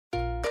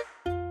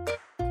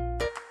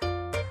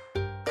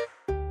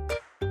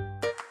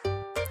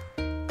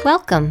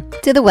Welcome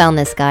to the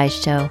Wellness Guys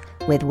Show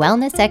with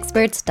wellness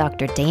experts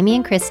Dr.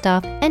 Damien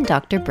Christoph and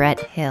Dr. Brett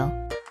Hill.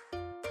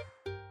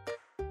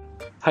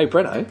 Hey,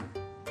 Bretto.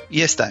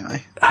 Yes, Damo.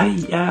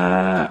 Hey,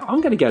 I'm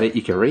going to go to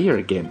Ikaria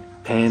again,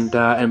 and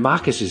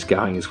Marcus is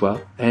going as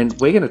well. And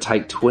we're going to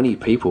take 20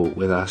 people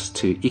with us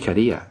to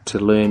Ikaria to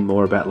learn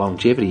more about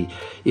longevity.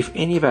 If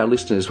any of our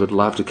listeners would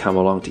love to come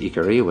along to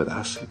Ikaria with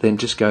us, then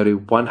just go to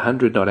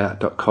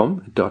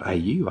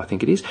 100notout.com.au, I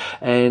think it is,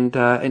 and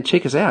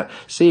check us out.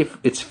 See if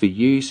it's for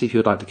you, see if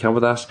you'd like to come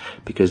with us,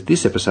 because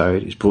this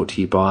episode is brought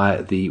to you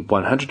by the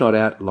 100 Not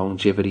Out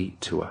Longevity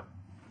Tour.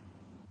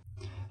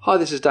 Hi,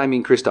 this is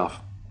Damien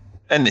Christoph.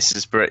 And this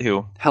is Brett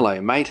Hill. Hello,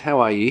 mate.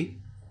 How are you?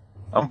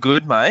 I'm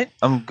good, mate.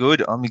 I'm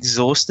good. I'm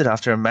exhausted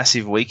after a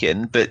massive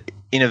weekend, but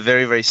in a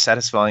very, very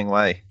satisfying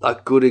way. A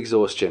good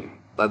exhaustion.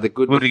 Like the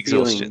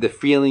exhaustion. The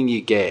feeling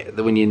you get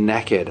when you're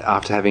knackered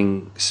after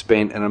having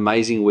spent an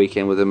amazing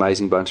weekend with an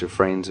amazing bunch of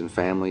friends and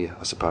family,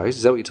 I suppose.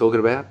 Is that what you're talking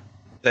about?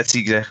 That's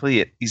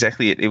exactly it.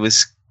 Exactly it. It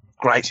was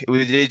great.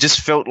 It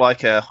just felt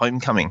like a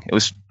homecoming. It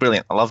was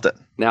brilliant. I loved it.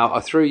 Now, I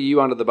threw you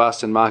under the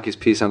bus and Marcus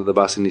Pearce under the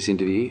bus in this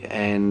interview,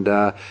 and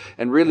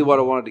really what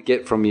I wanted to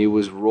get from you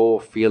was raw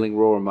feeling,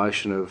 raw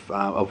emotion of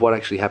what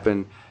actually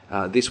happened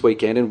this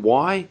weekend and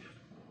why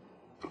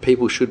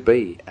people should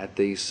be at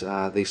these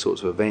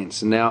sorts of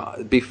events. Now,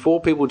 before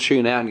people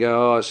tune out and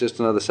go, oh, it's just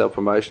another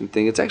self-promotion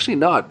thing, it's actually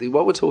not.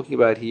 What we're talking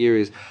about here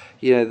is,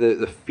 you know,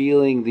 the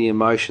feeling, the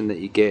emotion that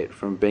you get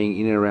from being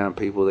in and around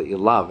people that you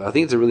love. I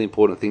think it's a really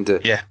important thing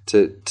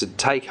to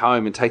take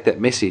home and take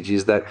that message,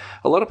 is that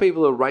a lot of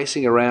people are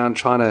racing around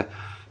trying to,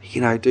 you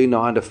know, do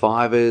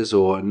 9-to-5ers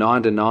or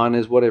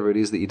 9-to-9ers, whatever it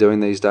is that you're doing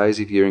these days,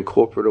 if you're in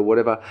corporate or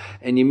whatever,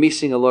 and you're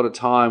missing a lot of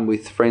time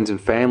with friends and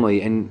family,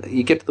 and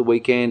you get to the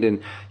weekend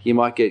and you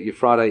might get your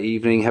Friday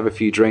evening, have a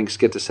few drinks,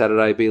 get to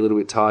Saturday, be a little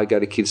bit tired, go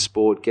to kids'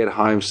 sport, get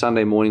home,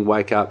 Sunday morning,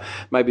 wake up,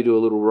 maybe do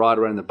a little ride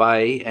around the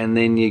bay, and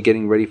then you're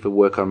getting ready for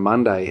work on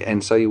Monday,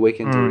 and so your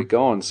weekend's already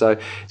gone. So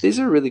these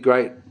are really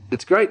great,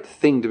 it's a great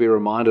thing to be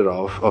reminded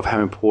of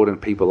how important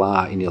people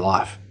are in your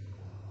life.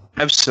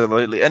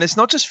 Absolutely. And it's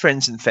not just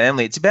friends and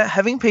family. It's about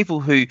having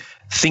people who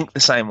think the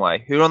same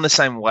way, who are on the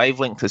same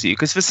wavelength as you.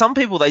 Because for some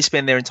people, they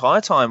spend their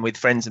entire time with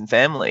friends and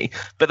family,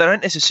 but they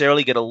don't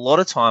necessarily get a lot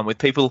of time with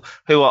people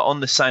who are on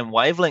the same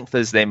wavelength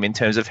as them in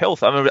terms of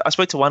health. I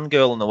spoke to one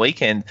girl on the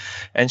weekend,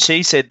 and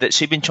she said that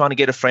she'd been trying to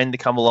get a friend to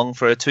come along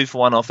for a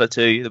 2-for-1 offer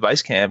to the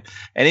base camp.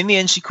 And in the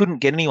end, she couldn't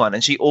get anyone,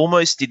 and she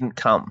almost didn't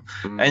come.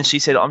 And she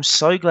said, I'm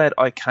so glad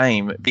I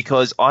came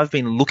because I've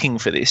been looking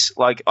for this.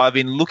 Like, I've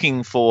been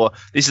looking for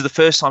 – this is the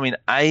first time in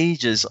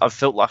ages I've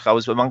felt like I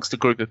was amongst a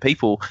group of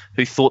people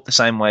who thought the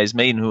same way as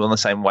me and who were on the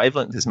same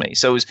wavelength as me.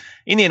 So it was,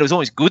 in the end, it was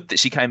always good that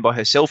she came by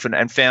herself and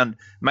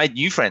made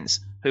new friends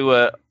who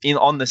were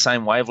on the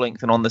same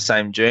wavelength and on the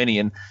same journey.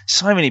 And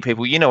so many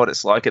people, you know what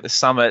it's like at the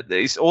summit,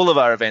 all of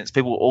our events,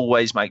 people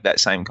always make that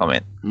same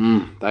comment.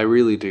 They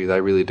really do. They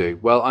really do.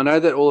 Well, I know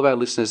that all of our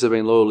listeners have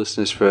been loyal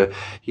listeners for,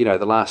 you know,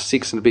 the last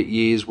 6 and a bit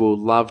years. We'll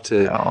love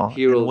to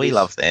hear all this. We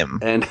love them.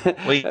 And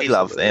we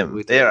love them.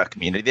 They're our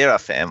community. They're our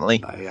family.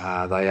 They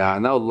are.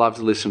 And they'll love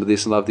to listen to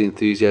this and love the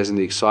enthusiasm,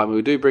 the excitement.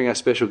 We do bring our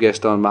special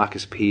guest on,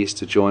 Marcus Pearce,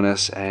 to join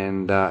us,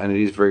 and it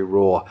is very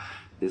raw.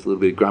 There's a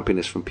little bit of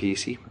grumpiness from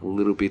Piercy, a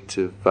little bit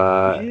of.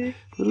 I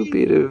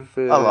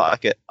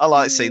like it. I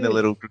like seeing the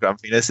little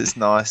grumpiness. It's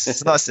nice.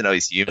 It's nice to know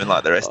he's human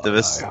like the rest of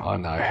us. I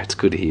know. It's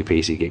good to hear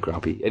Piercy get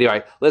grumpy.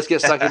 Anyway, let's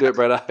get stuck into it,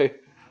 Bretto.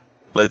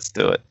 Let's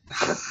do it.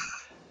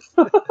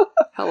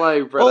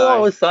 Hello, Bretto. All I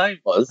was saying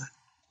was,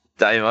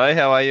 Damo,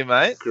 how are you,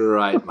 mate?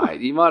 Great,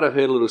 mate. You might have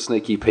heard a little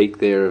sneaky peek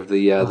there of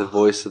the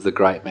voice of the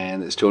great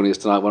man that's joining us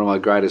tonight, one of my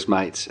greatest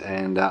mates,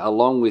 and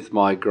along with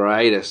one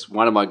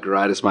of my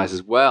greatest mates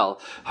as well,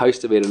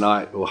 co-hosting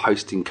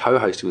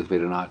with me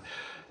tonight,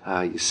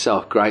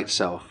 yourself, great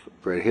self,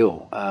 Brett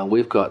Hill.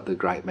 We've got the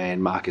great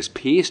man, Marcus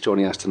Pearce,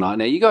 joining us tonight.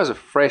 Now, you guys are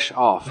fresh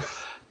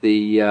off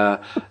the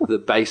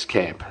base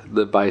camp.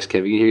 The base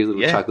camp. You can hear a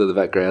little chuckle in the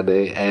background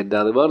there. And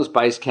the Wellness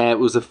Base Camp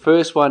was the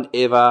first one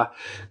ever,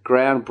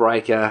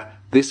 groundbreaker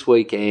this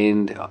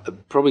weekend.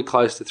 Probably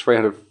close to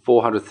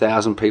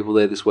 400,000 people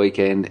there this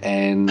weekend.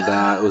 And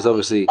it was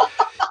obviously,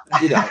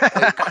 you know,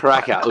 a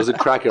cracker. It was a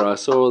cracker. I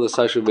saw all the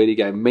social media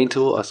go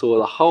mental. I saw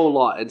the whole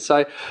lot. And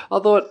so I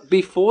thought,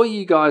 before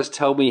you guys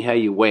tell me how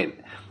you went,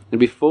 and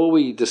before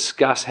we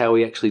discuss how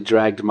we actually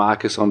dragged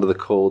Marcus onto the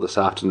call this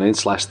afternoon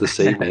 / this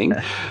evening,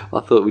 I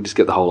thought we'd just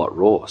get the whole lot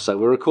raw. So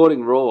we're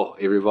recording raw,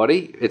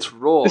 everybody. It's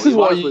raw. This is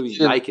why you be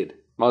naked.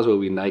 Might as well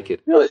be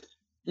naked.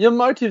 Your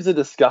motives are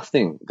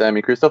disgusting,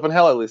 Damien Christoph, and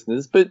hello,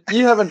 listeners, but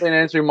you haven't been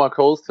answering my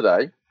calls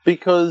today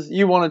because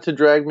you wanted to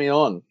drag me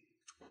on.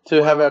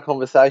 to have our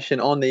conversation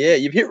on the air.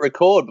 You've hit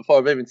record before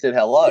I've even said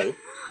hello.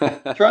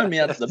 Thrown me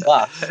under the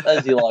bus,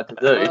 as you like to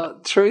do. Well,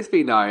 truth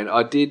be known,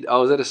 I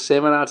was at a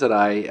seminar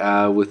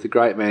today with the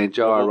great man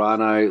Joe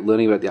Arano,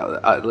 learning about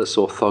the atlas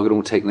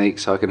orthogonal technique,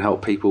 so I can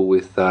help people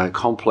with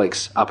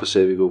complex upper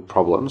cervical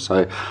problems.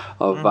 So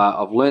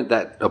I've learnt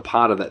that a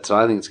part of that today.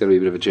 I think it's going to be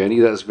a bit of a journey.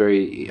 That's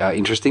very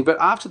interesting. But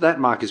after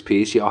that, Marcus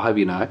Pearce, I'll have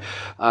you know,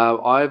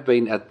 I've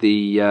been at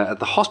the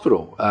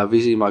hospital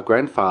visiting my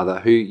grandfather,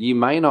 who you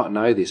may not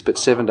know this, but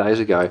 7 days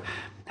ago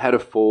had a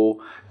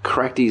fall,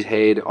 cracked his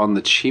head on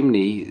the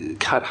chimney,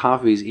 cut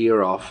half of his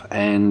ear off,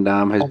 and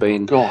has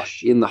been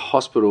in the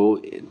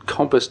hospital,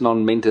 compos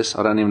non mentis,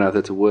 I don't even know if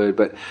that's a word,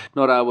 but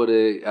not able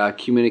to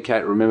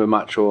communicate, remember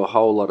much, or a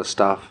whole lot of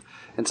stuff.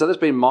 And so that's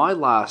been my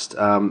last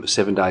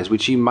 7 days,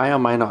 which you may or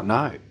may not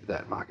know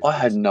that, Marcus. I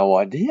had no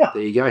idea.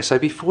 There you go. So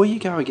before you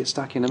go and get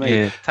stuck into me...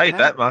 Yeah, take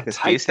that, Marcus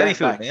Pearce. How do you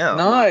feel now?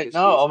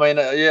 No, I mean,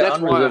 that's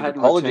why I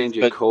hadn't returned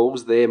your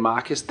calls there,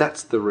 Marcus.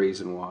 That's the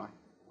reason why.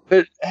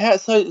 But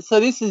so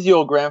this is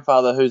your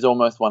grandfather who's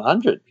almost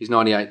 100. He's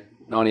 98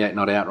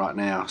 not out right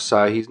now.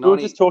 So he's 90. We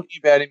were just talking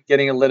about him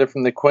getting a letter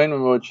from the Queen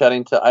when we were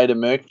chatting to Ada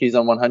Merkeys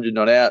on 100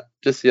 not out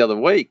just the other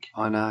week.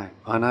 I know.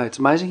 It's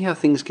amazing how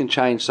things can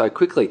change so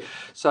quickly.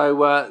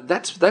 So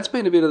that's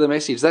been a bit of the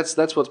message.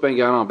 That's what's been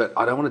going on. But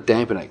I don't want to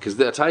dampen it, because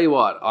I tell you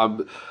what,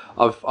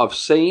 I've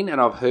seen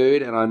and I've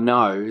heard and I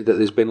know that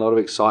there's been a lot of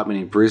excitement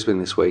in Brisbane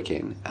this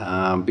weekend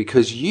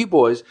because you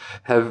boys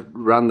have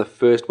run the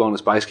first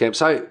Wellness Base Camp.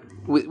 So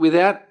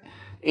without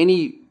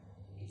any,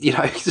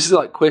 this is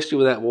like question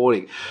without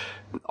warning.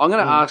 I'm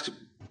going to ask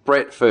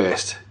Brett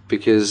first,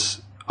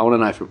 because I want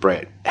to know from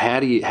Brett, how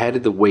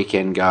did the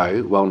weekend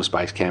go, Wellness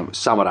Base Camp?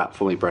 Sum it up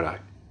for me, Bretto.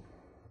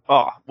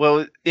 Oh,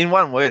 well, in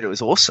one word, it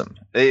was awesome.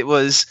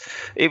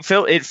 It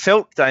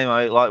felt,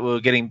 Damo, like we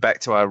were getting back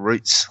to our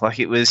roots. Like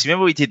it was,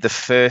 remember we did the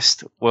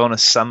first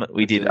wellness summit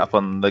we did up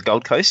on the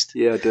Gold Coast?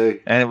 Yeah, I do.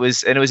 And it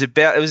was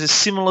a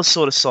similar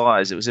sort of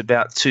size. It was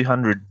about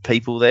 200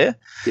 people there.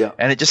 Yeah.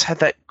 And it just had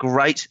that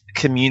great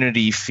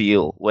community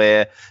feel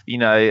where,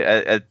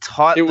 a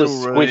tight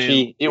little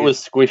room. It was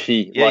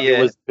squishy. Yeah,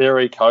 It was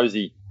very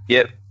cozy.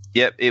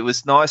 Yep, it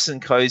was nice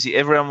and cozy.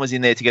 Everyone was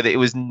in there together. It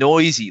was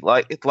noisy,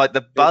 like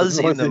the buzz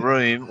in the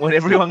room when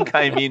everyone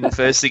came in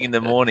first thing in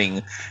the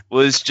morning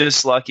was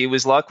just like, it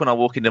was like when I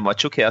walk into my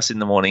chook house in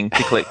the morning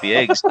to collect the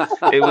eggs.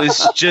 It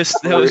was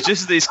just, there was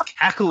just this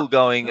cackle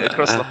going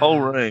across the whole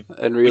room,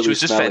 and really which was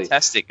just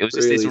fantastic. It was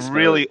just this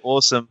really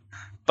awesome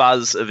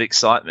buzz of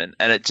excitement,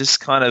 and it just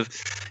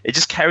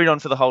carried on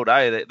for the whole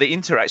day. The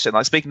interaction,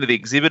 like speaking to the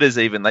exhibitors,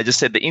 even they just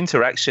said the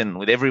interaction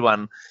with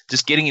everyone,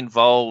 just getting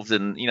involved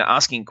and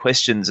asking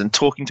questions and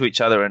talking to each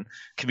other and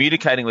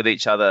communicating with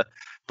each other,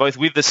 both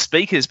with the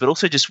speakers but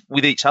also just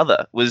with each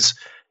other, was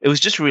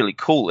just really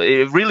cool.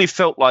 It really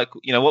felt like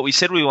what we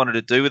said we wanted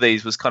to do with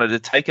these was kind of to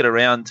take it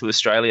around to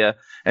Australia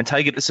and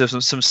take it to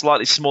some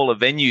slightly smaller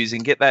venues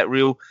and get that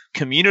real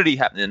community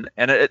happening.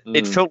 And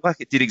it felt like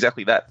it did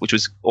exactly that, which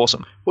was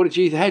awesome. How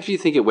did you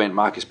think it went,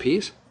 Marcus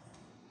Pearce?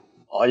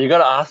 Oh, you've got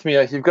to ask me.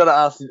 You've got to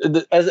ask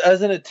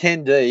as an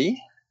attendee.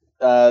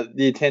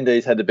 The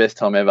attendees had the best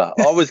time ever.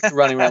 I was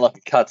running around like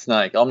a cut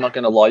snake. I'm not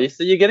going to lie to you.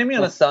 So you're getting me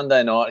on a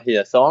Sunday night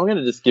here. So I'm going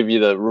to just give you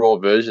the raw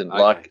version.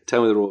 Okay,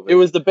 tell me the raw version. It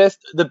was the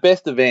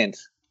best event.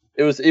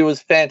 It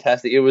was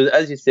fantastic. It was,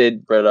 as you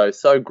said, Bretto,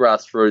 so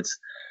grassroots.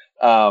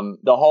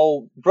 The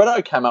whole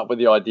Bretto came up with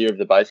the idea of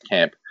the base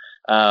camp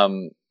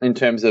in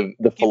terms of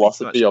the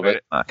philosophy of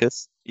it.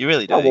 Marcus, you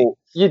really do. Oh, well,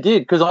 you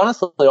did, because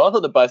honestly, I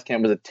thought the base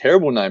camp was a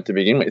terrible name to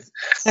begin with.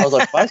 I was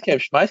like, base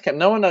camp, schmace camp,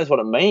 no one knows what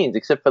it means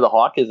except for the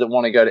hikers that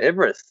want to go to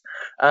Everest.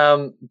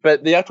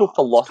 But the actual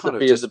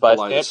philosophy of the base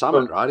camp, the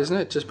summit, right? Isn't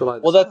it just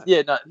below?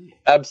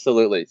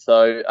 Absolutely.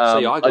 So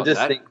I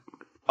just think.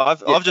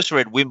 I've just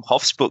read Wim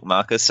Hof's book,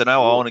 Marcus, so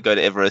now I want to go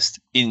to Everest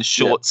in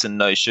shorts and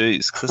no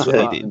shoes. That's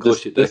what he did. Of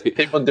course you do.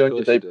 Keep on doing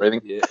your deep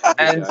breathing. Yeah,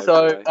 and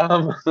so,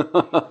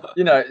 but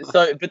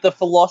the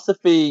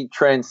philosophy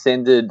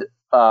transcended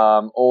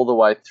all the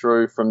way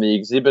through, from the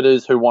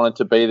exhibitors who wanted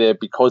to be there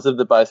because of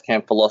the base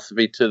camp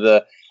philosophy to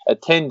the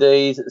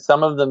attendees.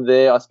 Some of them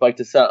there, I spoke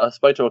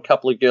to a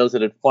couple of girls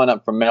that had flown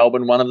up from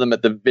Melbourne, one of them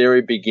at the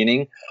very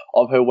beginning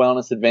of her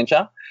wellness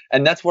adventure.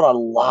 And that's what I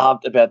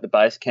loved about the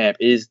base camp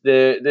is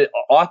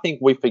I think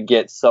we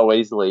forget so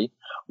easily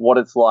what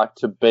it's like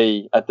to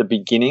be at the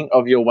beginning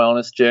of your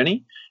wellness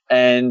journey.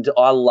 And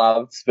I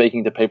loved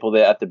speaking to people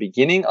there at the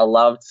beginning. I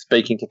loved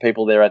speaking to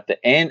people there at the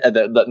end,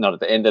 not at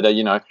the end,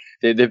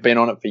 they've been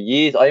on it for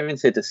years. I even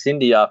said to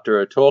Cindy after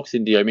her talk,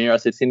 Cindy O'Meara, I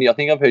said, Cindy, I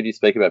think I've heard you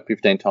speak about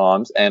 15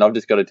 times, and I've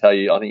just got to tell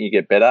you, I think you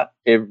get better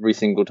every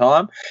single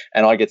time,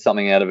 and I get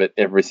something out of it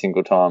every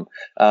single time.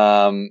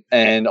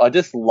 And I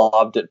just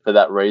loved it for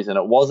that reason.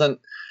 It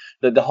wasn't,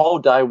 the whole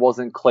day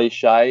wasn't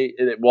cliche.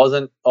 It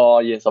wasn't,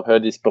 oh, yes, I've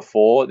heard this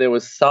before. There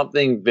was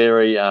something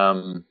very...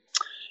 and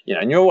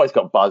you always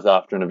got buzz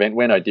after an event.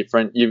 We're no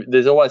different.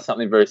 There's always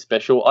something very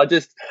special. I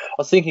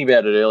was thinking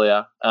about it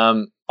earlier.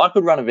 I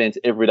could run events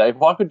every day.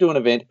 If I could do an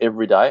event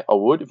every day, I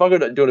would. If I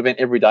could do an event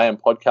every day and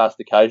podcast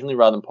occasionally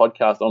rather than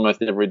podcast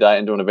almost every day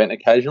and do an event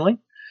occasionally,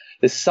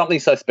 there's something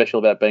so special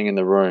about being in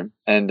the room,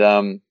 and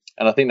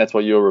I think that's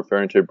what you were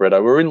referring to, Bretto.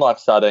 We were in life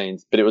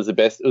sardines, but it was the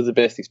best. It was the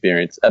best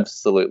experience,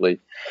 absolutely.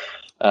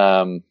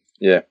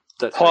 Yeah.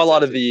 That's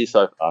highlight of the year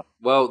so far.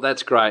 Well,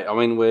 that's great. I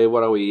mean,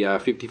 what are we,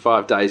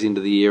 55 days into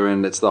the year,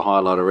 and it's the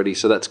highlight already,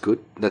 so that's good.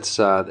 That's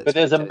but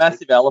there's fantastic. a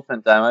massive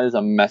elephant, Damo. There's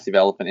a massive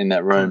elephant in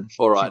that room.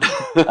 All right.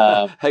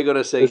 Hang on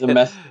a second.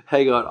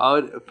 Hang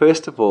on.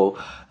 First of all,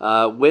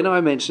 when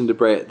I mentioned to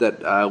Brett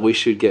that we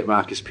should get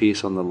Marcus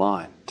Pearce on the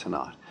line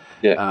tonight,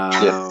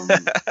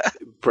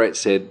 Brett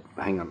said,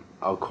 hang on,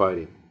 I'll quote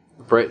him.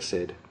 Brett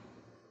said,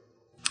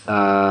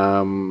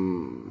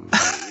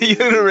 You're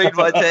going to read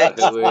my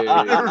text.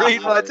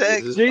 Read my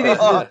text. Gee,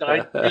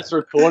 he's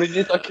recording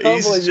this. I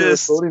can't believe you're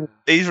recording.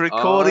 He's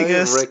recording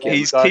us.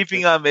 He's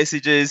keeping our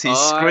messages. He's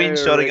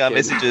screenshotting our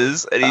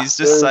messages, and he's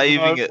just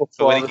saving it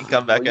for when he can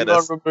come back at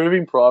us. You're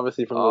removing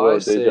privacy from the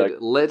world,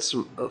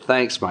 DJ.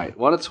 Thanks, mate.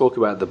 Want to talk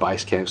about the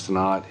base camps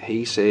tonight?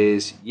 He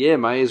says, yeah,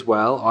 may as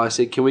well. I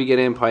said, can we get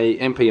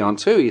MP on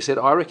too? He said,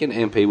 I reckon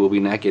MP will be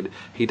knackered.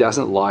 He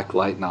doesn't like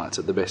late nights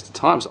at the best of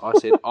times. I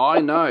said, I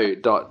know, ...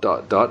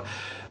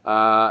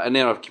 and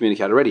now I've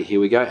communicated already. Here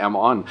we go. I'm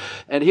on.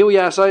 And here we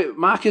are. So,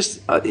 Marcus,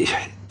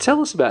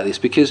 tell us about this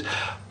because,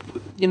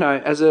 you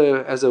know, as a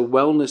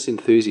wellness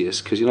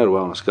enthusiast, because you're not a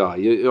wellness guy,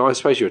 I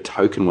suppose you're a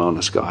token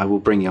wellness guy. We'll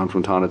bring you on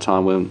from time to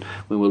time when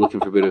we're looking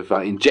for a bit of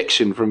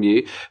injection from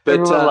you. But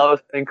everyone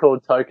loves being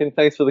called token.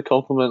 Thanks for the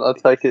compliment. I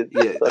take it.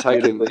 Yeah,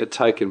 a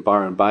token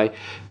Byron Bay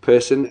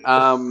person.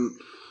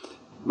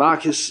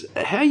 Marcus,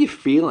 how are you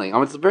feeling? I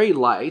mean, it's very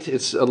late.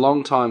 It's a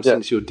long time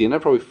since your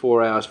dinner, probably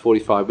 4 hours,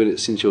 45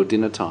 minutes since your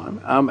dinner time.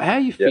 How are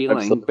you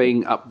feeling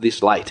being up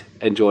this late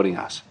and joining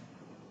us?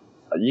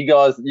 You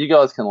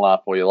guys can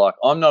laugh all you like.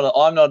 I'm not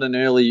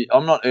early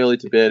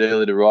to bed,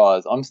 early to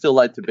rise. I'm still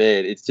late to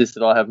bed. It's just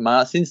that I have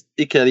since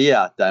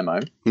Ikaria, Damo,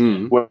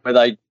 where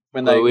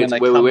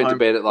we went to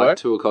bed at like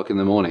 2 o'clock in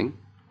the morning.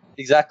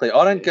 Exactly.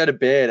 I don't go to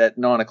bed at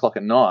 9 o'clock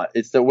at night.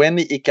 It's that when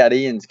the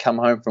Icarians come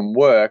home from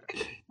work,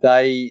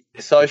 they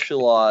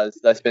socialise,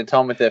 they spend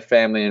time with their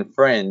family and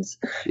friends.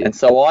 Yeah. And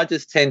so I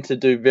just tend to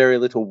do very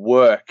little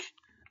work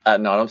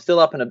at night. I'm still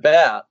up and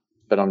about,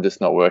 but I'm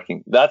just not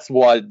working. That's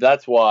why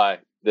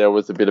there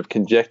was a bit of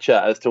conjecture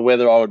as to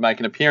whether I would make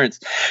an appearance.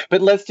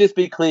 But let's just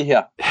be clear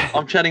here.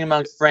 I'm chatting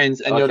amongst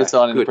friends and you're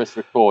deciding to press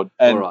record.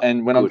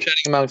 And when I'm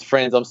chatting amongst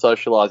friends, I'm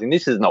socialising.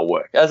 This is not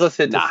work. As I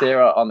said to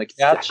Sarah on the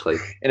couch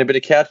in a bit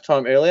of couch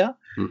time earlier,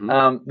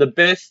 the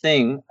best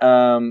thing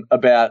I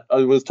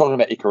was talking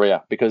about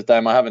Ikaria because,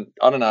 Dame, I haven't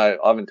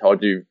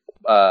told you.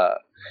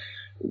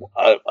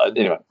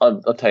 Anyway,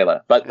 I'll tell you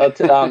later. But we're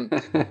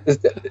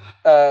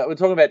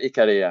talking about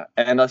Ikaria,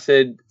 and I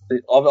said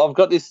I've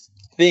got this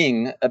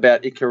thing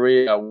about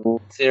Ikaria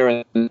with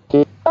Sarah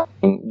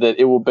that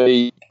it will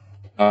be.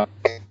 I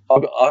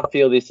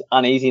feel this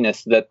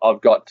uneasiness that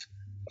I've got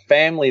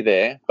family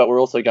there, but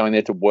we're also going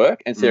there to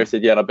work. And Sarah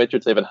said, yeah, and I bet you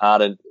it's even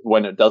harder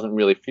when it doesn't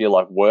really feel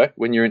like work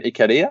when you're in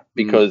Ikaria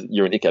because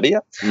you're in Ikaria.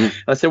 And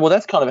I said, well,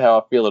 that's kind of how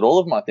I feel at all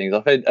of my things.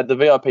 I've had at the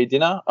VIP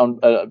dinner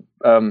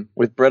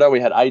with Bretto,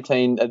 we had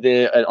 18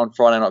 there on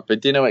Friday night for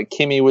dinner.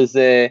 Kimmy was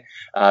there,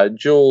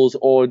 Jules,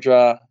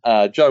 Audra,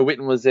 Joe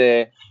Witten was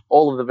there.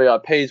 All of the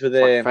VIPs were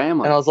there. Like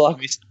family. And I was like,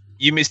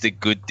 you missed a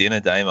good dinner,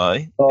 Damo.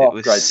 It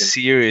was great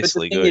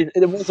seriously good.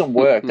 It wasn't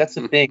work. That's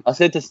the thing. I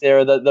said to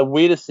Sarah that the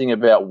weirdest thing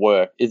about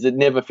work is it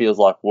never feels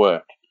like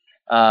work.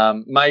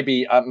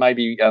 Maybe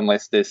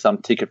unless there's some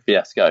ticket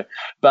fiasco.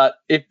 But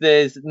if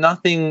there's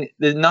nothing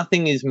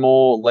is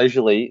more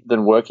leisurely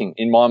than working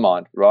in my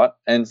mind, right?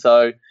 And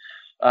so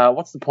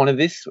what's the point of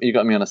this? You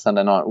got me on a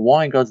Sunday night.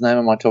 Why in God's name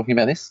am I talking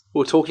about this?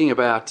 We're talking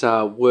about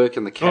work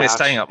and the couch. We're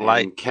staying up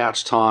late.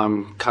 Couch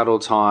time, cuddle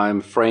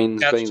time,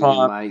 friends, being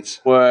with mates.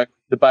 Work,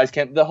 the base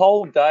camp, the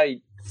whole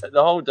day,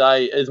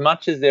 as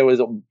much as there was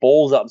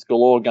balls ups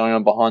galore going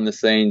on behind the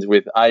scenes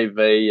with AV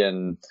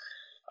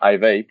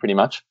pretty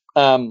much.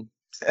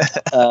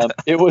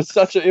 It was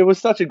such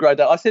a great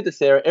day. I said to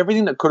Sarah,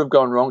 everything that could have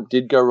gone wrong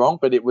did go wrong,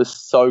 but it was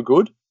so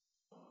good.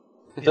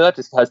 So that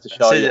just has to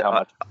show you how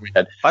much we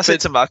had. I said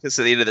to Marcus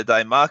at the end of the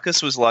day,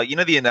 Marcus was like, you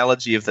know the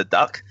analogy of the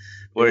duck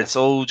where it's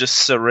all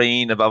just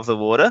serene above the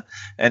water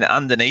and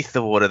underneath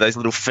the water those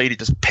little feet are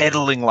just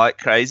pedaling like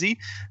crazy.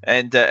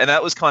 And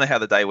that was kind of how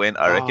the day went,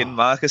 I reckon.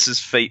 Marcus's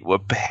feet were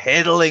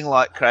pedaling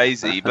like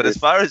crazy. But as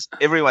far as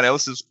everyone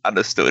else has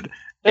understood,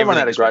 everyone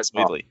had a great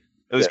smoothly.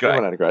 It was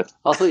great. Had a great.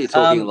 I thought you were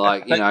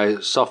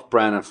talking soft,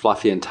 brown and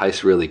fluffy and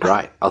taste really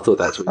great. I thought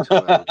that's what you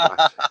were talking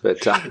about.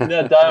 But,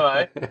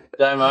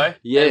 Damo,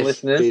 yes,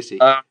 listeners,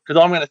 because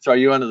I'm going to throw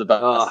you under the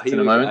bus in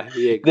a moment.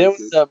 Yeah, there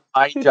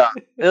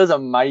was a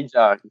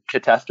major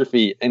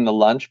catastrophe in the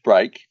lunch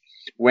break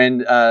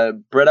when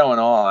Bretto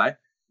and I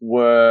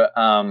were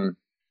an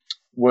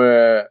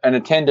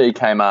attendee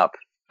came up.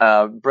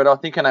 Bretto,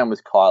 I think her name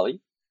was Kylie.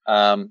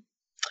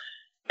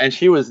 And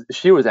she was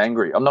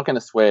angry. I'm not going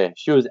to swear.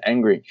 She was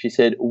angry. She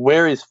said,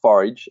 "Where is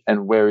Forage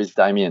and where is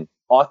Damien?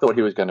 I thought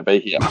he was going to be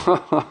here."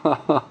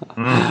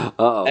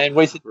 And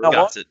we said, "No,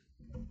 what?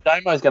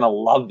 Damo's going to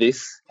love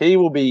this. He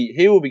will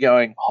be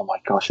going, oh my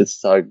gosh, it's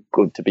so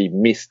good to be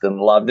missed and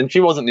loved. And she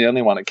wasn't the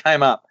only one. It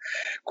came up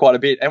quite a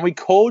bit. And we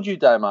called you,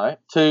 Damo,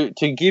 to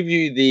give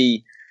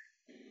you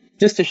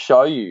just to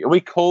show you.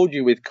 We called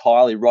you with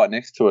Kylie right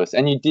next to us,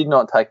 and you did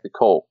not take the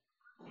call.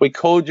 We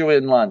called you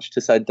in lunch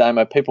to say,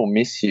 Damo, people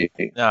miss you.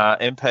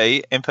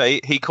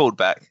 MP, he called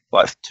back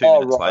like 2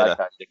 minutes later.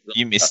 Okay.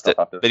 You missed it,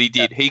 but he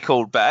did. He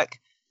called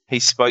back. He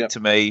spoke to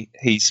me.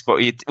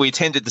 We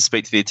attempted to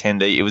speak to the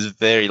attendee. It was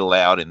very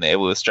loud in there.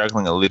 We were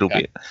struggling a little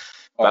bit,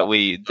 but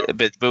we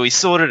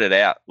sorted it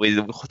out.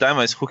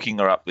 Damo's hooking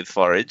her up with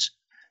forage.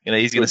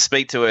 He's going to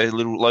speak to a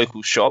little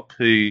local shop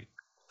who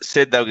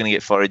said they were going to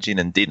get forage in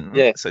and didn't.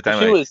 Yeah. So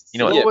Damo, what's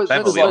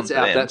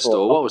out that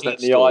store? What was that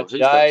the store?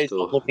 IGAs,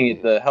 looking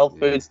at the health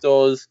food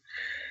stores.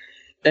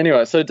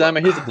 Anyway, so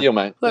Damo, here's the deal,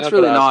 mate. That's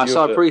really nice.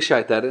 I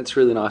appreciate that. It's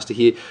really nice to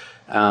hear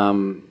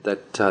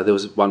that there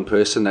was one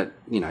person that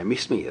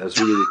missed me. That was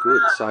really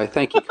good. So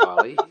thank you,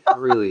 Kylie. I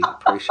really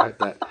appreciate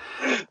that.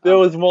 There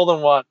was more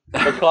than one,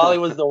 but Kylie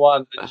was the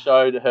one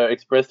that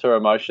expressed her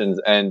emotions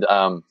and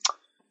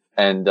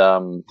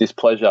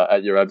displeasure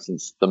at your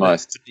absence the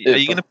most. Are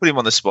you going to put him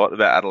on the spot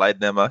about Adelaide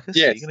now, Marcus?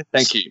 Yes,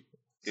 thank you.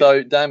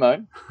 So,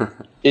 Damo,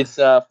 it's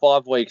 5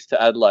 weeks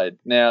to Adelaide.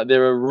 Now,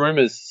 there are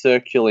rumours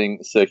circling,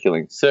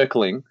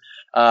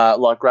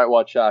 like great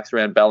white sharks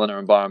around Ballina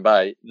and Byron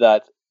Bay,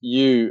 that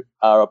you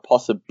are a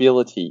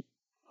possibility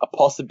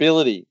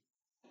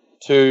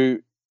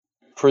to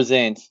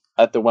present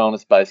at the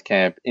Wellness Base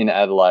Camp in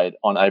Adelaide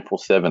on April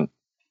 7.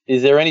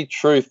 Is there any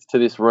truth to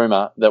this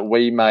rumour that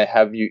we may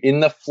have you in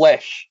the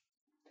flesh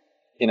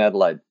in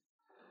Adelaide?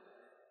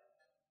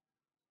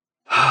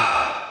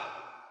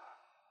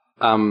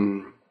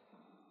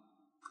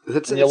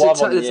 It's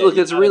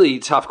a really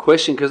tough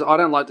question because I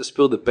don't like to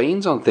spill the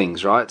beans on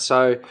things, right?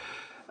 So,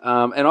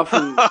 and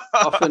often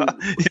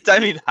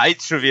Damien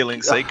hates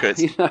revealing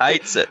secrets.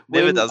 Hates it.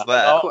 Never does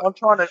that. I'm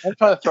trying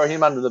to throw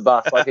him under the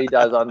bus like he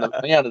does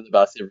me under the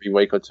bus every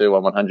week or two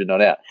on 100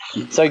 Not Out.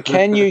 So,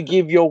 can you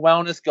give your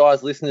Wellness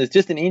Guys listeners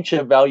just an inch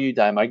of value,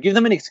 Damo? Give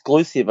them an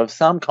exclusive of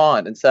some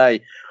kind and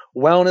say,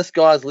 Wellness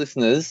Guys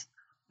listeners,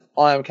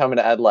 I am coming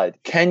to Adelaide.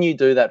 Can you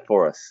do that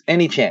for us?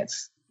 Any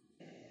chance?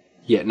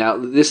 Yeah, now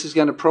this is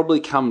going to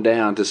probably come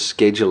down to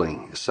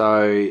scheduling.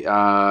 So,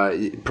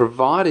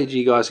 provided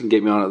you guys can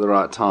get me on at the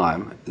right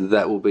time,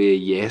 that will be a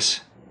yes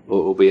or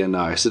it will be a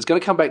no. So, it's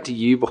going to come back to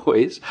you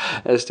boys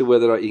as to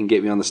whether or not you can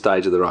get me on the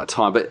stage at the right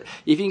time. But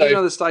if you can get me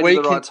on the stage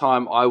at the right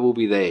time, I will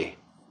be there.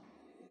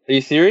 Are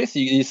you serious? Are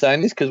you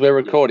saying this because we're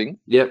recording?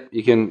 Yep,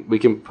 we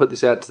can put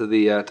this out to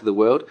the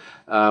world.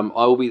 I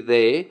will be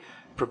there,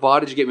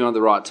 provided you get me on at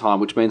the right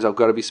time, which means I've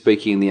got to be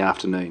speaking in the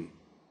afternoon.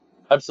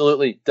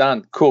 Absolutely.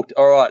 Done. Cooked.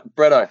 All right,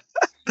 Bretto.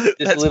 Just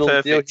a little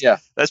perfect. deal here.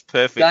 That's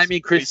perfect.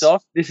 Damien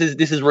Christoph, this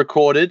is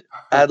recorded.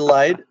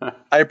 Adelaide,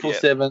 April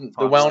 7,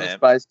 the Wellness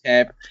Base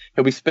Camp.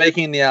 He'll be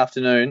speaking in the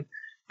afternoon.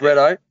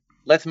 Bretto,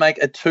 let's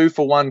make a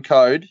 2-for-1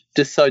 code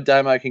just so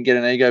Damo can get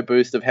an ego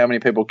boost of how many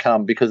people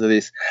come because of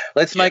this.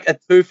 Let's make a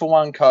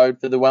 2-for-1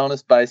 code for the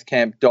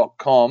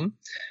wellnessbasecamp.com.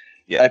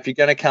 Yeah. If you're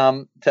going to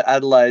come to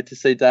Adelaide to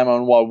see Damo,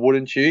 and why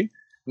wouldn't you?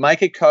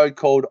 Make a code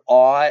called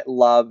I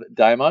Love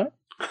Damo.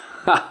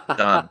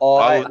 Done.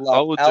 I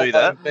will do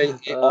that.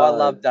 I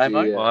love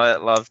Damo. Dear. I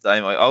love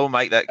Damo. I will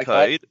make that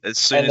code as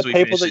soon as we finish this. And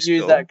the people that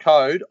use that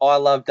code, I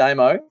love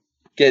Damo,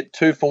 get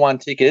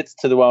 2-for-1 tickets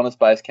to the Wellness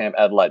Base Camp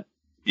Adelaide.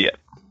 Yeah.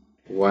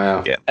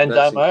 Wow. Yeah. And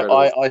Damo,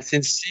 I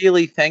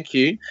sincerely thank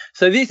you.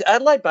 So this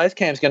Adelaide Base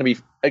Camp is going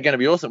to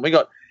be awesome. We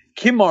got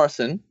Kim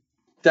Morrison,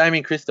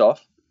 Damien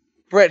Christoph,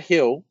 Brett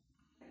Hill,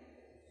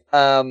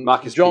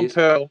 Marcus John Pearce.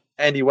 Pearl,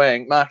 Andy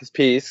Wang, Marcus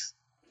Pearce.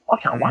 I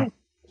can't wait.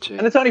 Gee.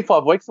 And it's only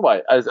 5 weeks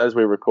away as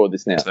we record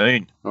this now.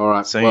 Soon. All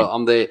right. Soon. Well,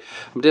 I'm there.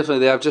 I'm definitely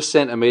there. I've just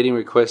sent a meeting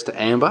request to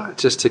Amber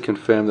just to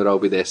confirm that I'll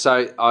be there.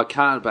 So I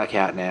can't back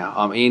out now.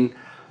 I'm in.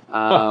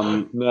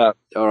 No.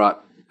 All right.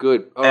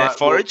 Good. All right.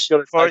 Forage.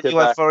 Well, You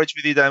have forage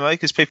with you, Damo,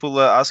 because people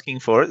are asking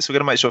for it. So we've got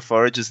to make sure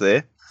forage is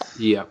there.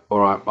 Yeah. All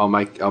right. I'll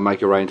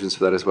make arrangements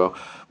for that as well.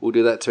 We'll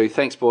do that too.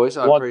 Thanks, boys.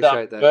 I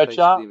appreciate that. Thanks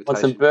for the Want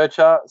invitation. some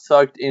bircher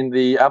soaked in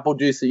the apple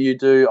juice that you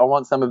do. I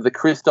want some of the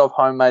Christoph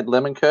homemade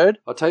lemon curd.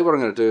 I'll tell you what I'm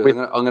going to do.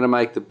 I'm going to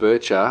make the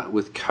bircher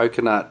with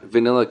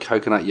vanilla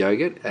coconut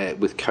yogurt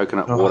with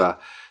coconut water.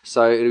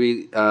 So it'll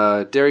be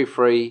dairy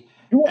free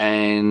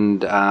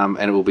and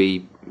it will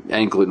be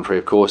gluten free,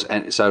 of course,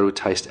 and so it will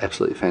taste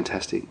absolutely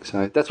fantastic.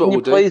 So that's what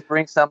we'll do. Please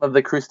bring some of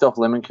the Christoph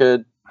lemon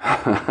curd.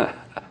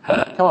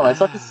 Come on, mate.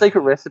 It's like a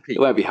secret recipe. It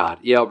won't be hard.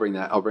 Yeah, I'll bring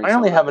that. I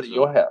only have it at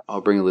your house.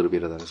 I'll bring a little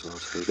bit of that as well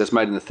too. That's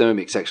made in the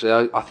Thermomix,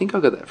 actually. I think I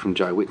got that from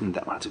Joe Whitten.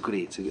 That one, it's a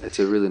goodie. It's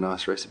a really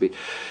nice recipe.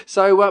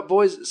 So,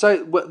 boys,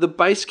 the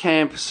base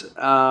camps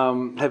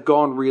have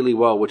gone really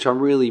well, which I'm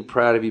really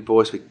proud of you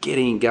boys for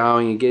getting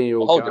going and getting it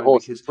all going.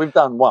 Because we've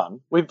done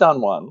one.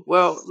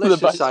 Well,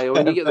 let's just say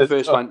when you get the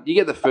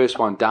first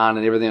one, done,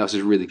 and everything else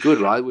is really good,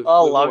 right? I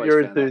love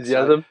your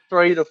enthusiasm.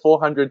 300,000 to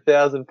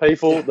 400,000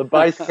 people, the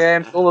base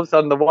camps. All of a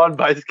sudden, the one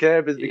base wellness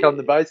camp has become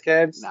the base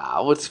camps.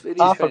 No, it is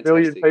 500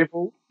 million fantastic.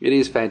 people. It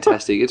is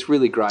fantastic. It's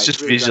really great. It's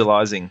just really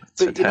visualizing. Great.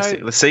 It's But,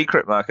 fantastic. The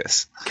secret,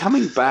 Marcus.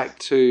 Coming back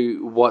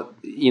to what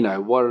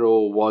it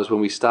all was when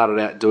we started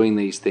out doing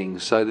these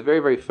things. So the very,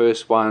 very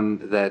first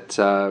one that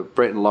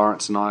Brett and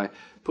Lawrence and I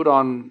put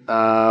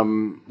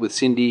on with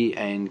Cindy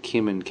and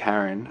Kim and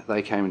Karen,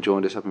 they came and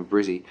joined us up in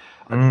Brizzy.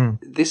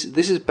 This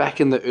is back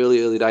in the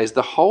early days.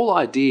 The whole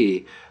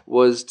idea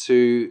was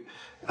to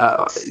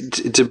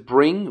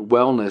bring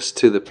wellness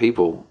to the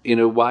people in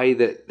a way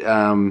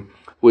that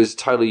was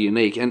totally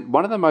unique. And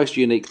one of the most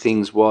unique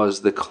things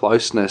was the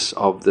closeness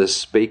of the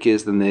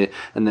speakers and the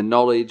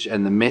knowledge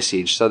and the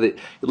message. So that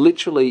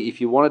literally,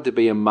 if you wanted to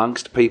be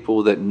amongst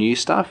people that knew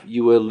stuff,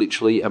 you were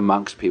literally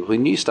amongst people who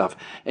knew stuff.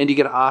 And you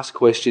could ask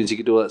questions, you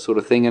could do all that sort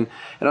of thing. And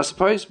I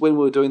suppose when we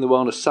were doing the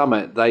Wellness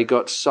Summit, they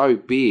got so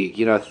big,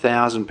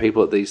 1,000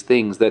 people at these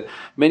things, that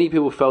many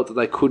people felt that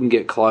they couldn't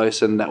get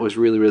close, and that was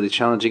really, really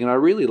challenging. And I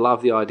really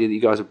love the idea that you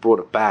guys have brought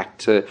it back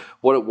to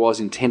what it was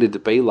intended to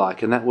be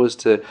like, and that was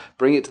to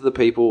bring it to the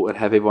people and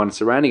have everyone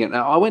surrounding it.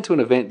 Now, I went to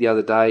an event the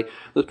other day. There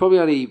was probably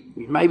only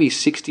maybe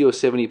 60 or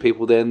 70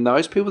 people there, and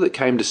those people that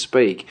came to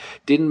speak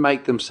didn't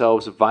make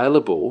themselves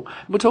available.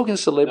 We're talking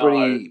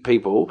celebrity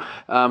people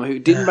who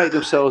didn't make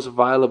themselves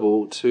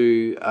available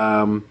to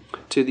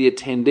the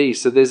attendees.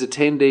 So there's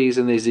attendees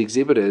and there's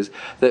exhibitors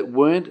that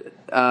weren't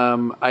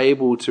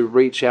able to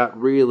reach out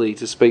really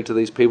to speak to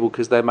these people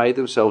because they made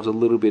themselves a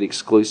little bit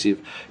exclusive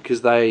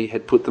because they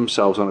had put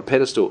themselves on a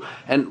pedestal.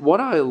 And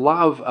what I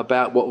love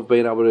about what we've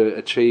been able to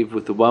achieve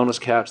with the Wellness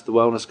Couch, the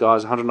Wellness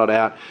Guys, 100 Not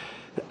Out,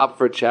 Up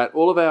for a Chat,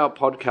 all of our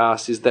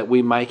podcasts is that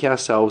we make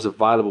ourselves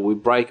available. We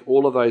break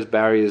all of those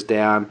barriers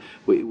down.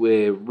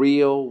 We're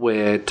real,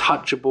 we're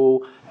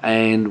touchable,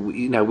 and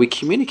we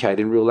communicate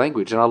in real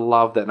language. And I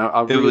love that. And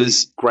I'm really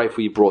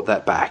grateful you brought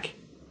that back.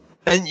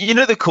 And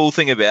the cool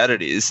thing about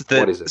it is that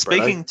what is it,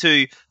 speaking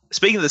to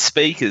the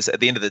speakers at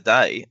the end of the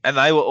day, and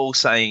they were all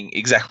saying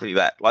exactly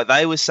that. Like,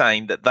 they were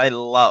saying that they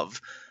love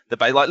the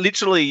bay. Like,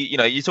 literally,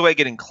 you talk about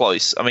getting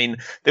close. I mean,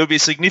 there would be a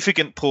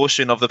significant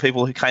portion of the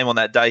people who came on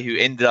that day who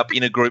ended up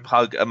in a group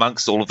hug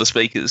amongst all of the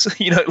speakers.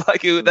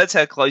 That's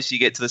how close you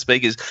get to the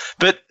speakers.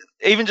 But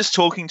even just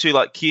talking to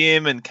like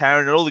Kim and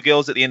Karen and all the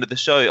girls at the end of the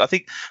show, I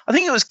think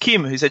it was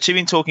Kim who said she'd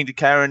been talking to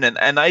Karen,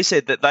 and they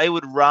said that they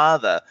would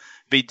rather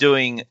be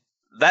doing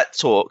that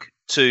talk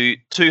to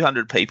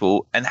 200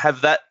 people and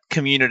have that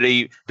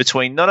community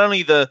between not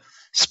only the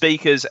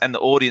speakers and the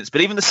audience, but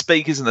even the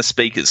speakers and the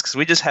speakers, because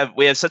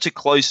we have such a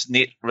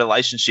close-knit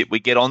relationship. We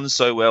get on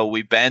so well,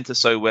 we banter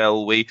so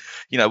well, we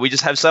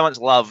just have so much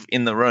love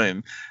in the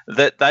room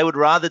that they would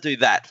rather do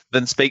that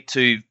than speak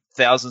to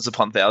thousands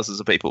upon thousands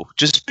of people,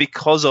 just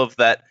because of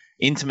that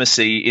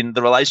intimacy in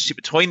the relationship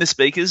between the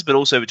speakers, but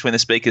also between the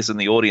speakers and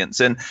the audience.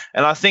 And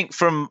I think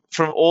from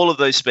all of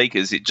those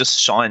speakers, it just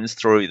shines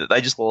through that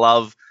they just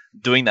love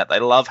doing that.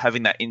 They love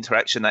having that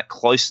interaction, that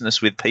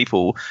closeness with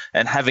people,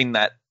 and having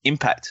that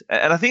impact.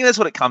 And I think that's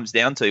what it comes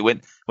down to.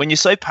 When you're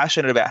so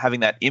passionate about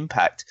having that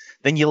impact,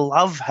 then you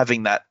love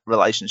having that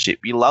relationship.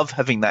 You love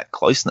having that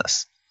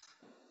closeness.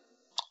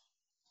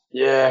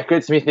 Yeah, it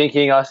gets me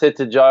thinking. I said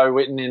to Joe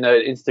Whitten in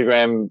an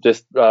Instagram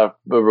just a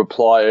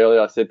reply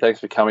earlier, I said, thanks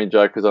for coming,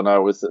 Joe, because I know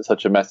it was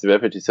such a massive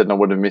effort. He said, and I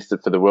wouldn't have missed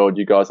it for the world.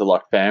 You guys are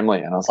like family.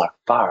 And I was like,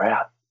 far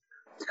out.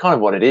 It's kind of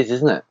what it is,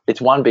 isn't it?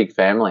 It's one big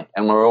family,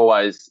 and we're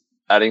always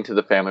adding to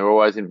the family. We're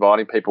always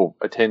inviting people,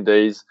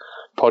 attendees,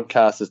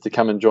 podcasters to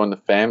come and join the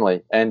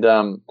family. And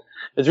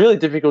it's really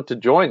difficult to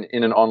join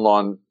in an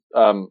online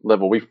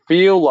level. We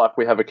feel like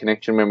we have a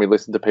connection when we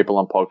listen to people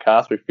on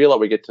podcasts. We feel like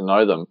we get to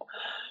know them.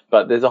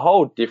 But there's a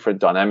whole different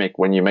dynamic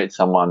when you meet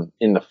someone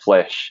in the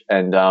flesh.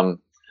 And I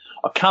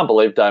can't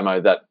believe,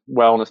 Damo, that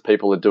wellness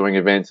people are doing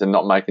events and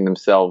not making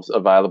themselves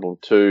available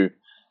to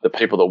the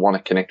people that want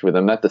to connect with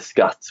them. That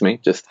disgusts me,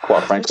 just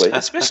quite frankly.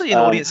 Especially an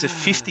audience of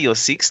 50 or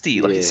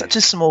 60. Like, it's such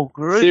a small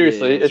group.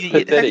 Seriously, it's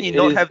pathetic. How can you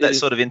not have that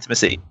sort of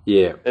intimacy?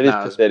 Yeah. It is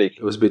pathetic.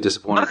 It was a bit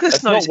disappointing.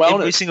 Marcus knows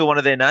every single one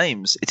of their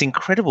names. It's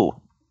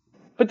incredible.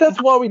 But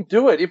that's why we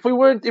do it. If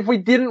we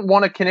didn't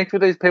want to connect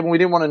with these people, we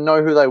didn't want to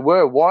know who they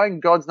were, why in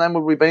God's name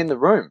would we be in the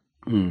room?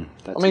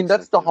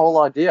 That's the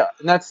whole idea.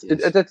 And that's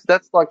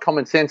like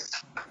common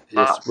sense.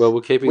 Yes. Well,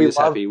 we're keeping this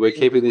happy. We're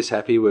keeping this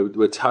happy.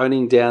 We're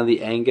toning down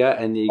the anger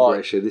and the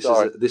aggression. This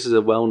is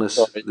a wellness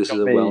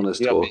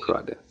talk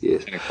right now.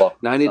 Yes.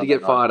 No need to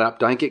get fired up.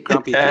 Don't get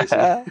grumpy, Casey.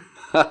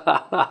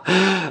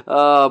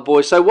 Oh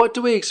boy! So what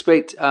do we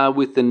expect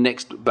with the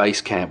next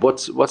base camp?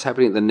 What's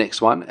happening at the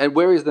next one, and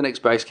where is the next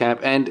base camp?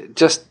 And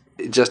just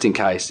in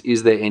case,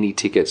 is there any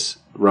tickets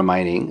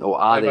remaining, or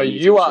are there? Any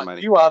tickets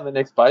remaining? You are the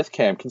next base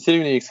camp.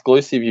 Considering the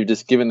exclusive you've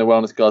just given the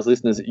Wellness Guys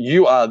listeners,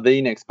 you are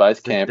the next base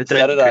camp. The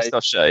David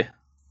Christoph show.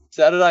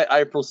 Saturday,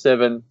 April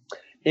 7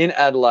 in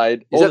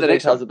Adelaide. Is all that the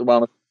details at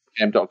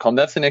thewellnesscamp.com.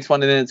 That's the next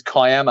one, and then it's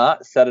Kiama,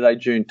 Saturday,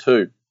 June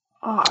 2.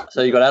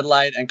 So you've got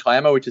Adelaide and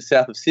Kiama, which is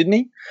south of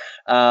Sydney.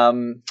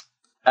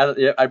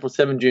 April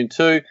 7, June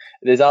 2.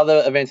 There's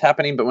other events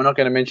happening, but we're not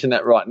going to mention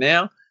that right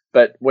now.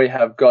 But we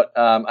have got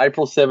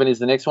April 7 is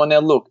the next one. Now,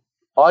 look,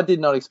 I did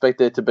not expect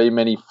there to be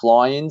many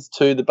fly-ins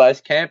to the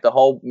base camp. The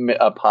whole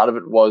part of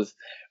it was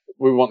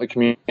we want the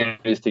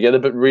communities together,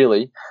 but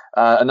really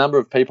a number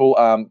of people,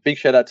 big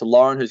shout out to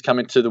Lauren, who's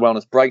coming to the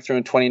Wellness Breakthrough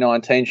in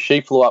 2019.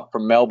 She flew up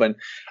from Melbourne.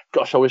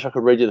 Gosh, I wish I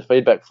could read you the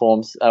feedback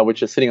forms,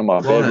 which are sitting on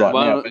my bed right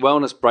now.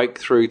 Wellness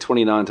Breakthrough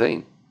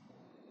 2019.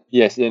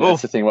 Yes, yeah,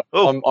 that's the thing.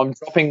 I'm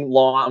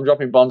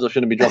dropping bombs I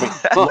shouldn't be dropping.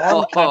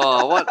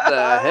 Oh, what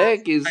the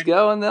heck is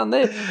going on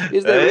there?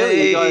 Is there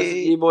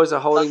really? You boys are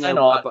holding them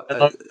up.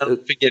 I'm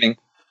forgetting.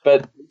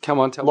 But come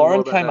on, tell Lauren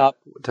me more about came that. up.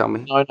 Tell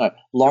me. No.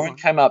 Lauren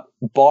came up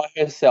by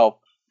herself.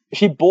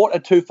 She bought a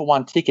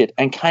 2-for-1 ticket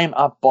and came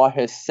up by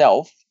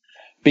herself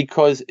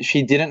because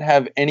she didn't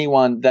have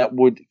anyone that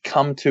would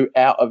come to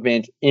our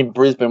event in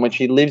Brisbane when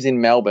she lives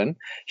in Melbourne.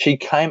 She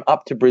came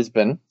up to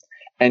Brisbane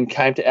and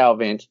came to our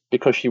event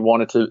because she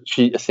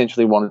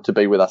essentially wanted to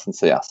be with us and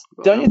see us.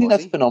 Don't you think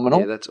that's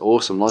phenomenal? Yeah, that's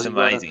awesome. That's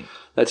amazing.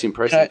 That's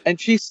impressive. And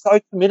she's so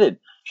committed.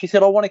 She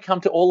said, I want to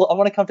come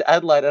to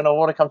Adelaide and I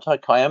want to come to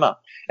Kiama.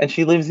 And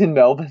she lives in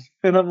Melbourne.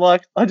 And I'm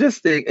like, I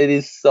just think it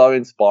is so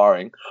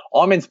inspiring.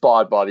 I'm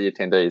inspired by the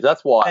attendees.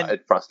 That's why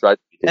it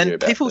frustrates me to hear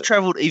about people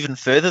travelled even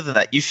further than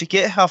that. You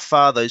forget how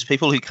far those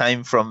people who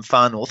came from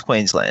far north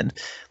Queensland,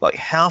 like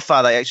how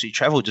far they actually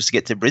travelled just to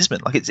get to Brisbane.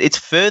 Like it's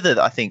further,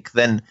 I think,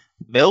 than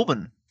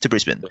Melbourne to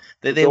Brisbane.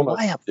 They're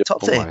way up the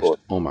top there.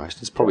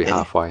 Almost. It's probably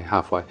halfway.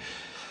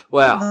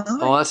 Wow.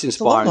 Oh, that's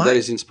inspiring. That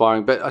is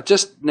inspiring. But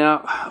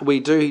now we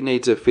do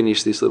need to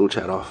finish this little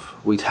chat off.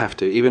 We'd have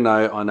to, even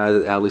though I know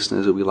that our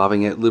listeners will be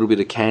loving it. A little bit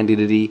of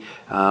candidity.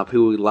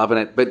 People will be loving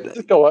it. But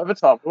just go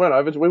overtime.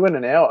 We went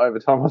an hour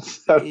overtime on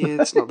Saturday.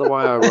 Yeah, it's not the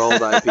way I roll,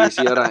 though,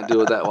 Piercy. I don't do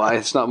it that way.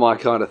 It's not my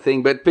kind of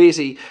thing. But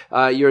Piercy,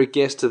 you're a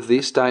guest of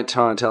this. Don't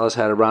try and tell us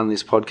how to run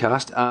this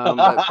podcast.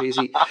 But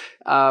Piercy,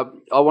 I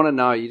want to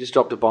know. You just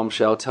dropped a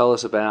bombshell. Tell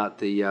us about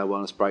the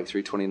Wellness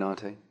Breakthrough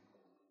 2019.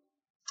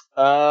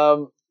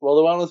 Well,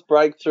 the Wellness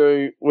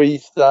Breakthrough, we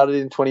started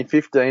in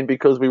 2015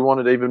 because we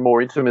wanted even more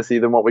intimacy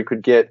than what we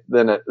could get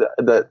we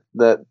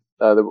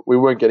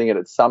weren't getting it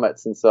at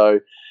summits. And so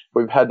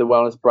we've had the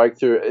Wellness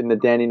Breakthrough in the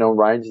Dandenong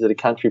Ranges at a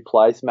country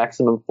place,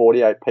 maximum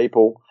 48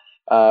 people,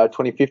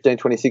 2015,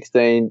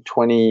 2016,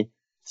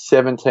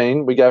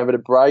 2017. We gave it a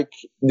break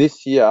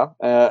this year,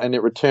 and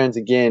it returns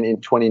again in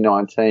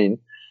 2019.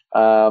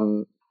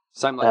 Same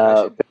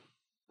location?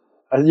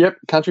 Yep,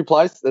 country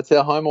place. That's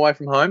our home away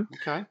from home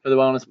for the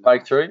Wellness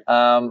Breakthrough.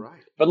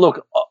 Right. But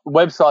look,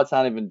 websites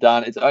aren't even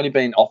done. It's only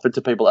been offered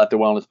to people at the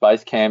Wellness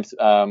Base Camps.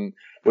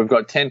 We've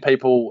got 10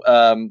 people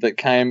that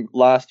came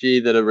last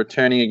year that are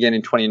returning again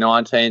in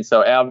 2019.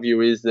 So our view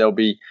is there'll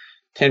be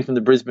 10 from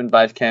the Brisbane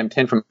Base Camp,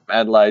 10 from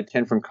Adelaide,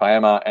 10 from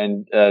Kiama,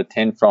 and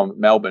 10 from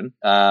Melbourne.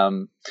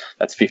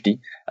 That's 50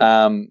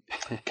 coming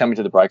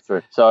to the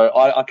Breakthrough. So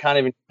I can't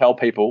even tell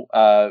people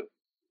Have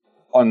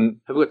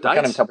we got dates? I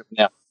can't even tell people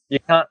now. You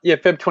can't. Yeah,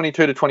 Feb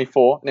 22 to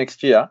 24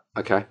 next year.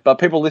 Okay. But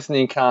people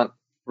listening can't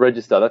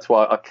register. That's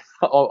why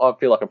I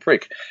feel like a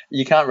prick.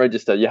 You can't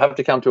register. You have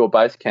to come to a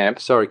base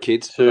camp. Sorry,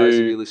 kids. For those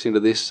of you listening to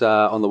this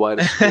on the way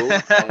to school,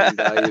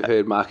 and you've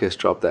heard Marcus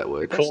drop that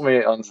word. Call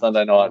me on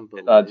Sunday night,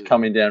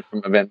 coming down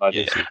from event mode.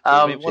 Yeah.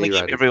 We want to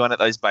give everyone at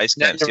those base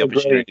camps the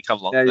opportunity to come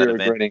along to that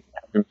event.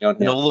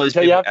 And all those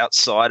people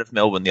outside of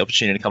Melbourne, the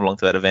opportunity to come along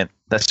to that event.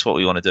 That's what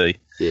we want to do.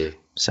 Yeah.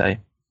 So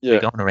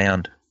we're going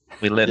around.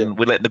 We let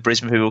the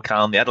Brisbane people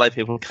come, the Adelaide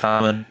people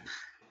come, and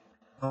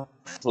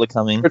people are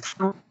coming.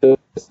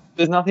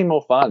 There's nothing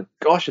more fun.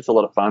 Gosh, it's a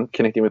lot of fun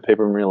connecting with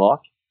people in real life.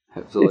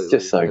 Absolutely. It's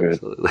just so good.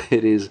 Absolutely.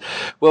 It is.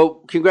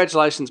 Well,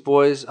 congratulations,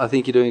 boys. I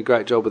think you're doing a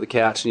great job with the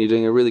couch and you're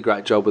doing a really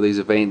great job with these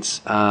events.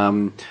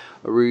 I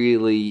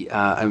really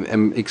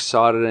am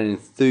excited and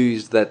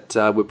enthused that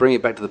we're bringing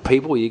it back to the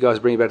people. You guys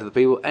bring it back to the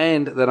people,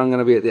 and that I'm going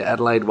to be at the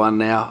Adelaide one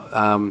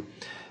now.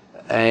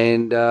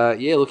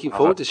 Looking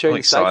forward to sharing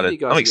the stage with you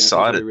guys. I'm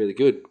excited. It's really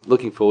good.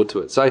 Looking forward to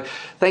it. So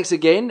thanks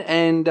again.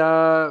 And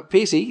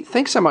Piercy,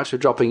 thanks so much for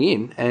dropping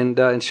in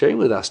and sharing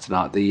with us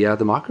tonight the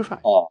microphone.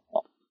 Oh,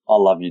 I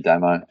love you,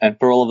 Damo. And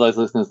for all of those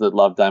listeners that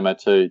love Damo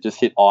too, just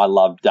hit I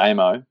love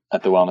Damo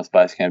at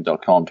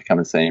thewellnessbasecamp.com to come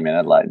and see him in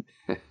Adelaide.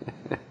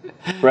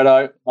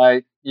 Bretto,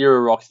 mate, you're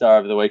a rock star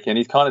over the weekend.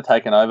 He's kind of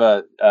taken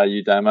over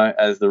you, Damo,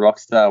 as the rock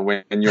star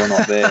when you're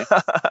not there.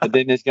 But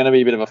then there's going to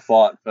be a bit of a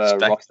fight for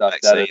rock star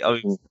status.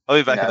 I'll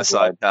be back in the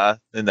sidecar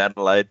in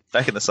Adelaide.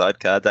 Back in the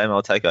sidecar. Damo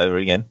will take over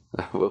again.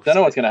 Don't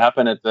know what's going to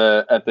happen at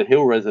the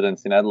Hill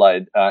residence in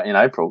Adelaide in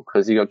April,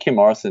 because you got Kim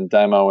Morrison,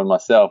 Damo, and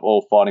myself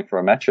all fighting for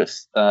a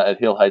mattress at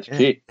Hill HQ.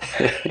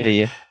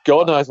 Yeah.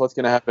 God knows what's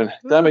going to happen.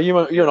 Damo, you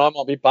and I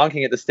might be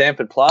bunking at the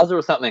Stanford Plaza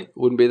or something.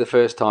 Wouldn't be the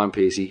first time,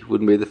 Piercy.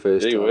 Wouldn't be the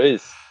first time. Gee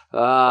whiz.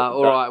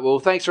 All right. Well,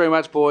 thanks very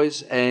much,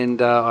 boys.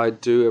 And I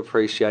do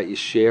appreciate you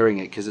sharing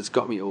it because it's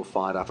got me all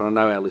fired up. And I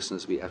know our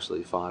listeners will be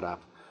absolutely fired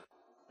up.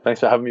 Thanks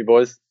for having me,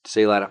 boys.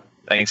 See you later.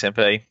 Thanks,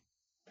 MP.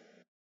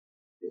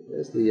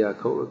 There's the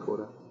call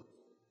recorder.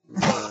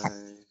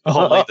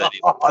 Oh, leave that in.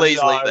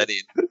 Please leave that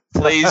in.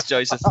 Please,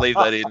 Joseph, leave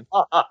that in.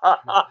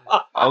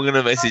 I'm going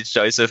to message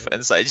Joseph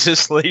and say,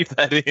 just leave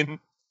that in.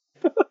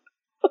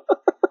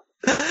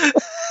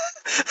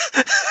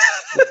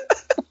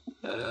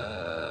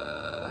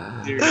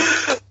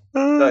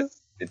 Don't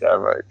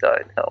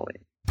tell me.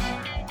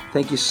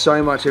 Thank you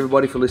so much,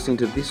 everybody, for listening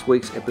to this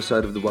week's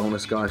episode of The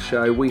Wellness Guy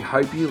Show. We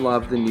hope you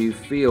love the new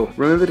feel.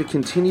 Remember to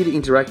continue to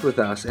interact with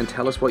us and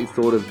tell us what you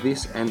thought of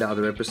this and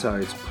other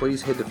episodes.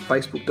 Please head to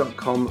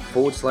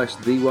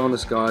facebook.com/The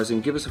Wellness Guys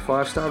and give us a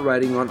 5-star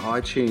rating on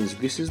iTunes.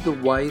 This is the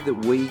way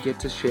that we get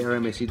to share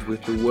our message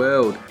with the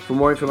world. For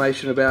more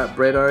information about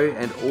Bretto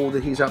and all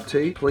that he's up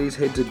to, please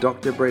head to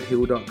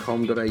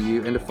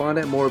drbretthill.com.au, and to find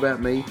out more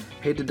about me,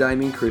 head to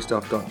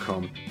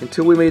DamienChristoff.com.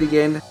 Until we meet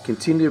again,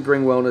 continue to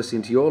bring wellness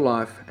into your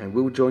life, and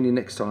we'll join you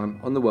next time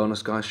on The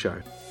Wellness Guy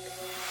Show.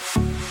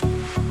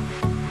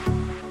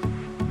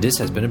 This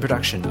has been a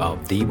production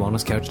of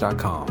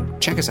TheWellnessCouch.com.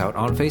 Check us out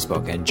on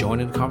Facebook and join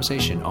in the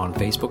conversation on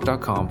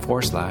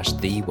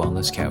Facebook.com/The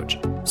Wellness Couch.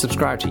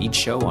 Subscribe to each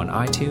show on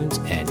iTunes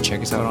and check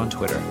us out on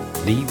Twitter.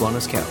 The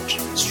Wellness Couch,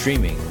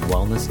 streaming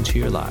wellness into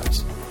your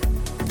lives.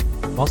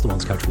 Whilst the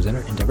Wellness Couch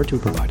presenter endeavor to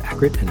provide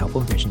accurate and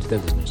helpful information to their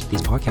listeners,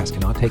 these podcasts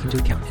cannot take into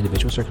account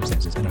individual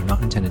circumstances and are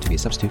not intended to be a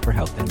substitute for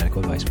health and medical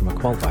advice from a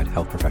qualified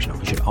health professional.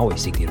 You should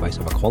always seek the advice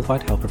of a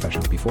qualified health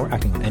professional before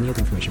acting on any of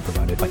the information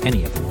provided by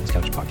any of the Wellness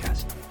Couch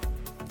podcasts.